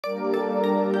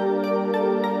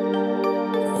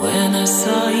I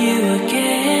saw you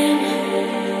again,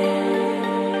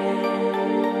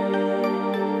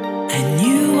 I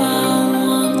knew I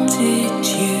wanted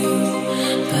you,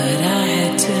 but I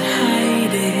had to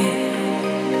hide it.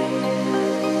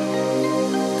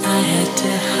 I had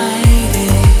to hide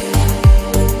it,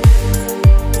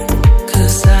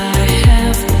 'cause I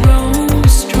have grown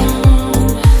strong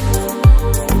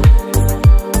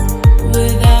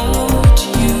without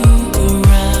you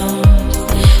around.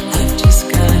 I've just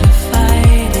gotta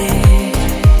fight it.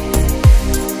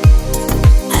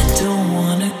 I don't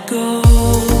wanna go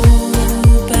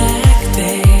back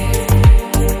there.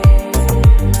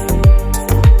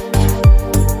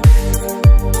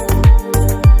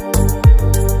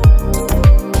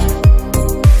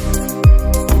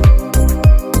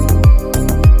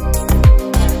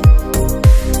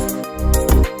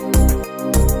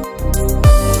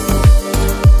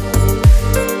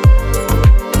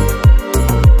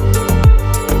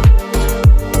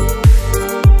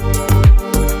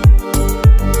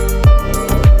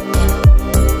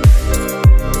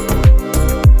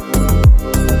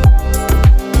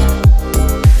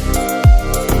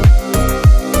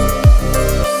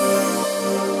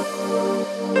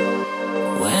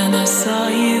 When I saw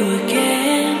you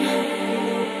again,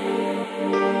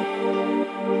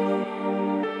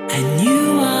 I knew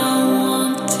I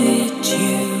wanted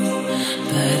you,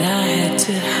 but I had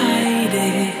to hide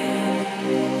it.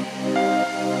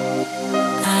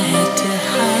 I had to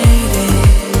hide it.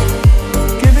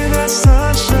 Give me that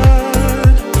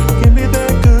sunshine, give me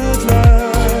that good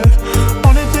life.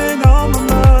 Only thing on my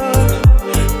mind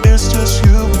is just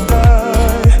you and I.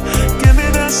 Give me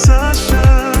that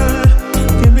sunshine,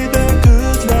 give me that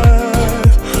good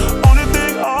life. Only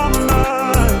thing on my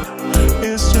mind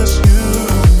is just you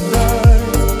and I.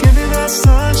 Give me that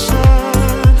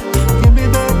sunshine, give me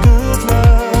that good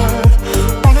life.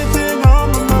 Only thing on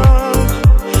my mind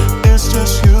is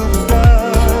just you and I.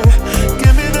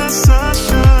 Give me that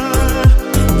sunshine,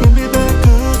 give me that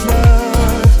good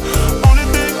life. Only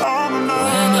thing on my mind.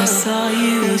 When I saw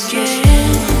you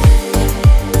again,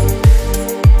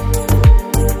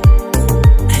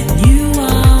 I knew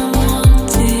I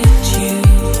wanted you,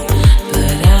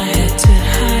 but I had to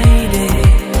hide it.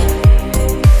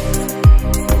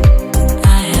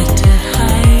 I had to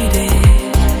hide it,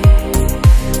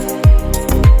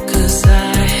 'cause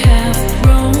I have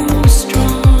grown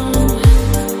strong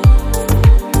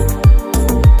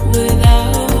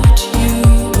without you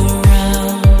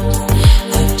around.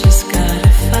 I've just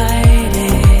gotta fight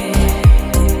it.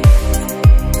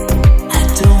 I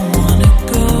don't wanna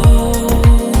go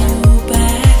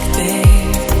back there.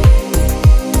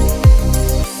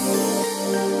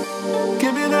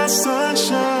 Give me that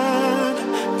sunshine,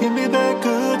 give me that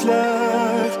good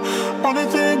life. Only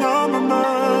thing on my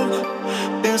mind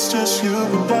is just you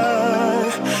and I.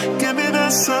 Give me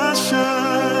that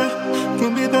sunshine,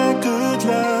 give me that good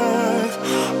life.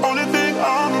 Only thing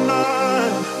on my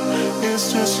mind is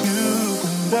just you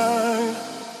and I.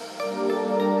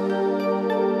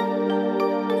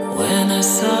 When I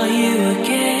saw you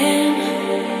again,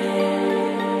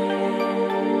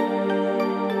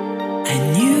 I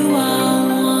knew I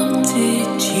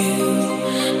wanted you,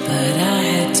 but I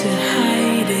had to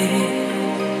hide it.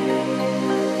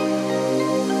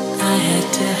 I had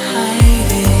to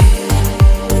hide it,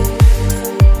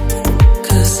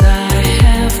 'cause I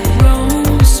have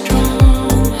grown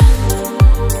strong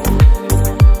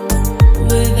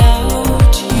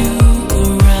without you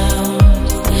around.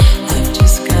 I've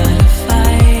just gotta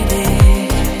fight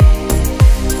it.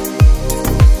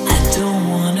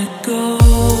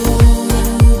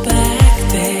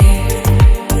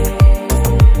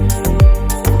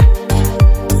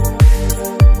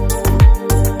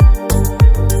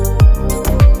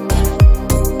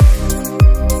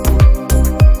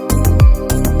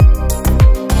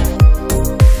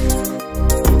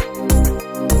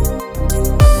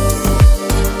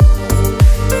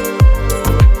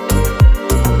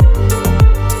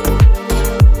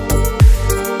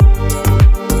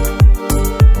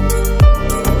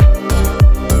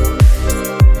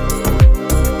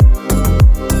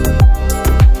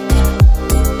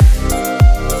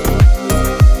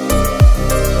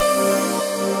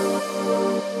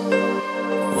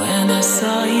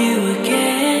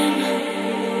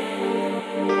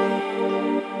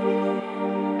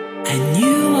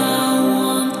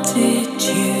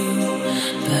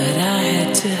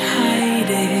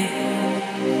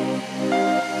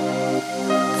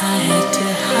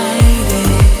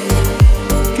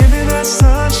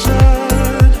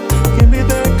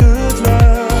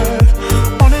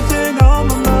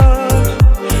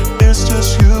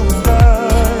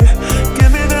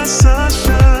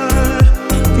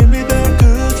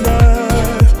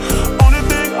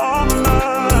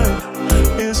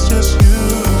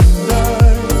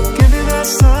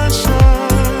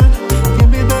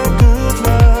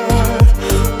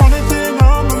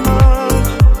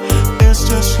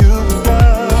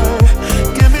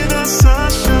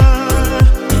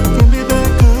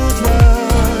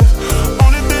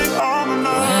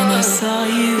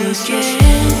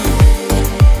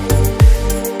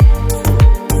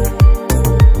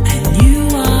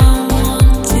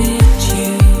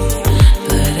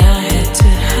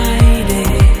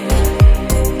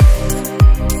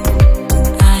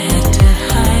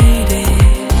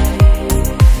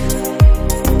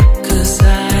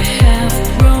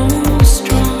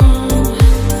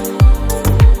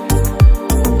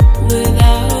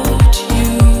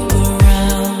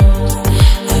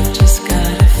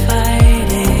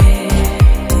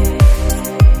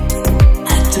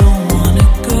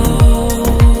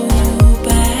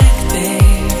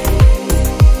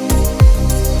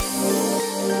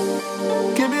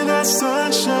 that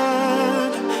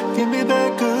sunshine, give me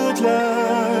that good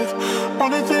life.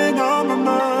 Only thing on my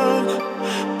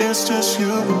mind is just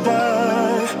you and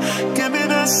I. Give me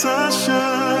that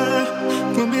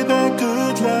sunshine, give me that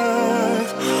good life.